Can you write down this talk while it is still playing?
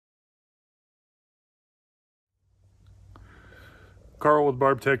Carl with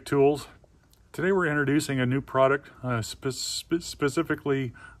Barb-Tech Tools. Today we're introducing a new product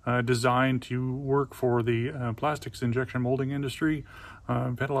specifically designed to work for the plastics injection molding industry.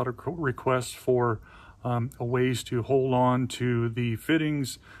 I've had a lot of requests for ways to hold on to the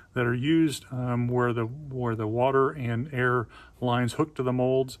fittings that are used where the water and air lines hook to the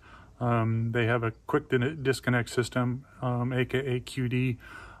molds. They have a quick disconnect system, aka QD,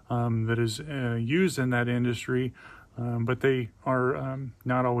 that is used in that industry. But they are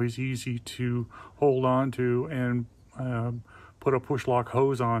not always easy to hold on to and put a push-lock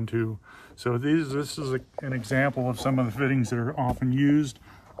hose onto. So this is an example of some of the fittings that are often used.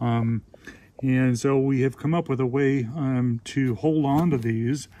 And so we have come up with a way to hold on to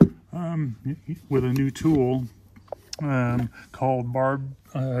these with a new tool called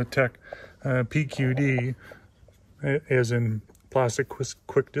Barb-Tech PQD, as in plastic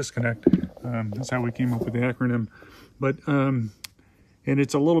quick disconnect. That's how we came up with the acronym. But and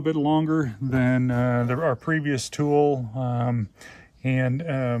it's a little bit longer than our previous tool, and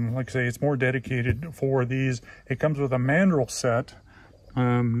like I say, it's more dedicated for these. It comes with a mandrel set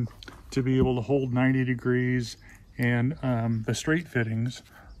to be able to hold 90 degrees and the straight fittings,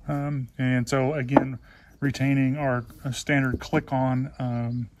 and so again, retaining our standard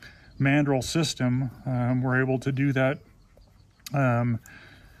click-on mandrel system, we're able to do that.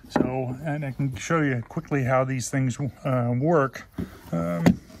 And I can show you quickly how these things work.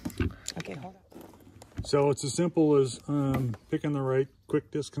 Okay, hold on. So it's as simple as picking the right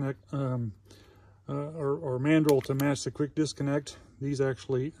quick disconnect or mandrel to match the quick disconnect. These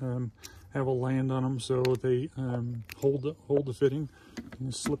actually have a land on them, so they hold the fitting.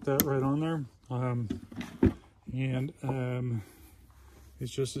 You slip that right on there, and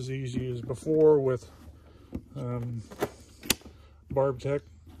it's just as easy as before with Barb-Tech.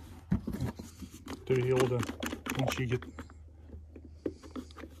 To be able to, once you get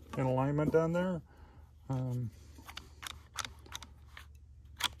an alignment down there, then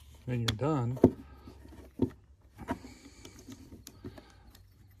you're done.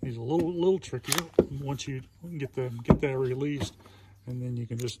 It's a little trickier once you get that released, and then you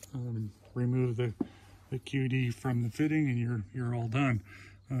can just remove the QD from the fitting, and you're all done.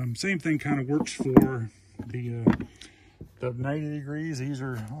 Same thing kind of works for the 90 degrees. These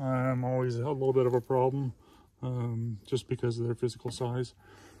are always a little bit of a problem just because of their physical size.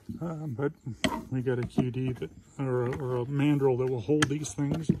 But we got a QD or a mandrel that will hold these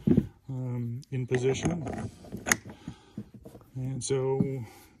things in position. And so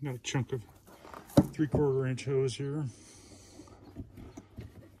got a chunk of 3/4 inch hose here.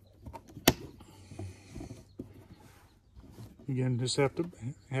 Again, just have to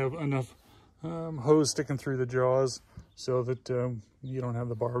have enough hose sticking through the jaws so that you don't have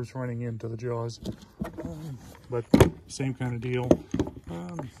the barbs running into the jaws. But same kind of deal.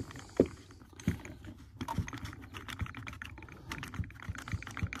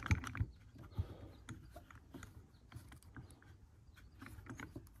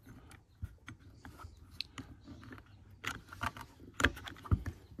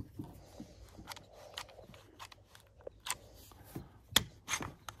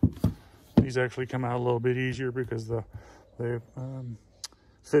 These actually come out a little bit easier because the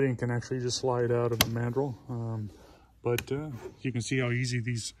fitting can actually just slide out of the mandrel. But you can see how easy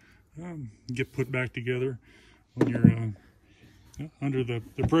these get put back together when you're under the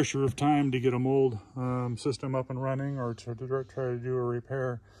pressure of time to get a mold system up and running, or to try to do a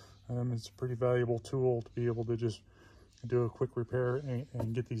repair. It's a pretty valuable tool to be able to just do a quick repair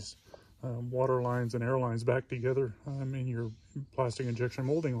and get these water lines and air lines back together in your plastic injection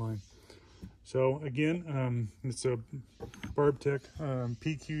molding line. So again, it's a Barb-Tech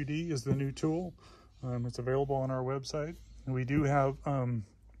PQD is the new tool. It's available on our website. And we do have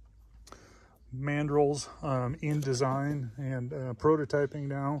mandrels in design and prototyping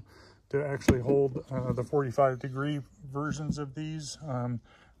now to actually hold the 45-degree versions of these.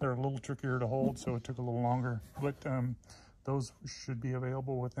 They're a little trickier to hold, so it took a little longer, but those should be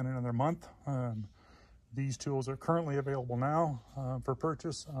available within another month. These tools are currently available now for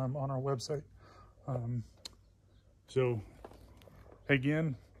purchase on our website. So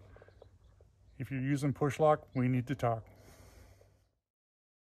again, if you're using Push-Lok, we need to talk.